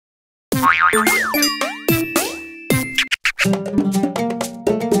Hey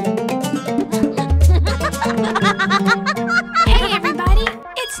everybody,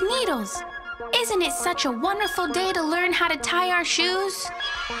 it's Needlz. Isn't it such a wonderful day to learn how to tie our shoes?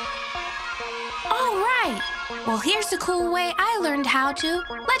 All right, well here's a cool way I learned how to.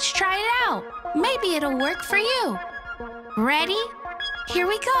 Let's try it out. Maybe it'll work for you. Ready? Here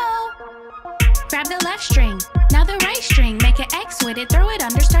we go. Grab the left string, now the right string. Make an X with it, throw it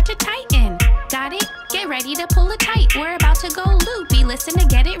under, start to tighten. Got it? Get ready to pull it tight. We're about to go loopy, listen to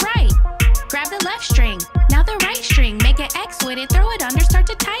get it right. Grab the left string, now the right string. Make an X with it, throw it under, start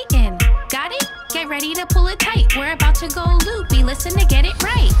to tighten. Got it? Get ready to pull it tight. We're about to go loopy, listen to get it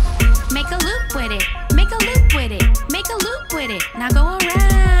right. Make a loop with it, make a loop with it, make a loop with it. Now go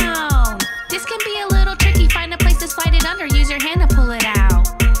around. This can be a little tricky, find a place to slide it under, use your hand to pull it out.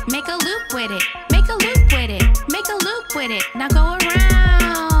 Make a loop with it, make a loop with it, make a loop with it. Now go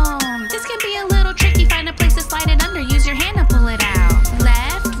around. This can be a little tricky, find a place to slide it under, use your hand to pull it out.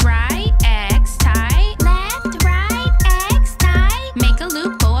 Left, right, X, tight. Left, right, X, tight. Make a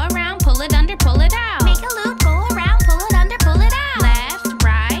loop, go around, pull it under, pull it out. Make a loop, go around, pull it under, pull it out. Left,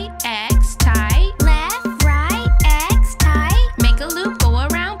 right, X, tight. Left, right, X, tight. Make a loop, go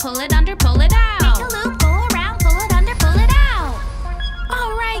around, pull it under, pull it out. Make a loop, go around, pull it under, pull it out.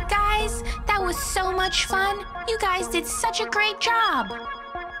 All right, guys, that was so much fun. You guys did such a great job.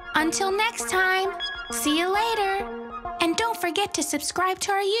 Until next time, see you later. And don't forget to subscribe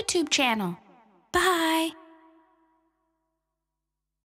to our YouTube channel. Bye.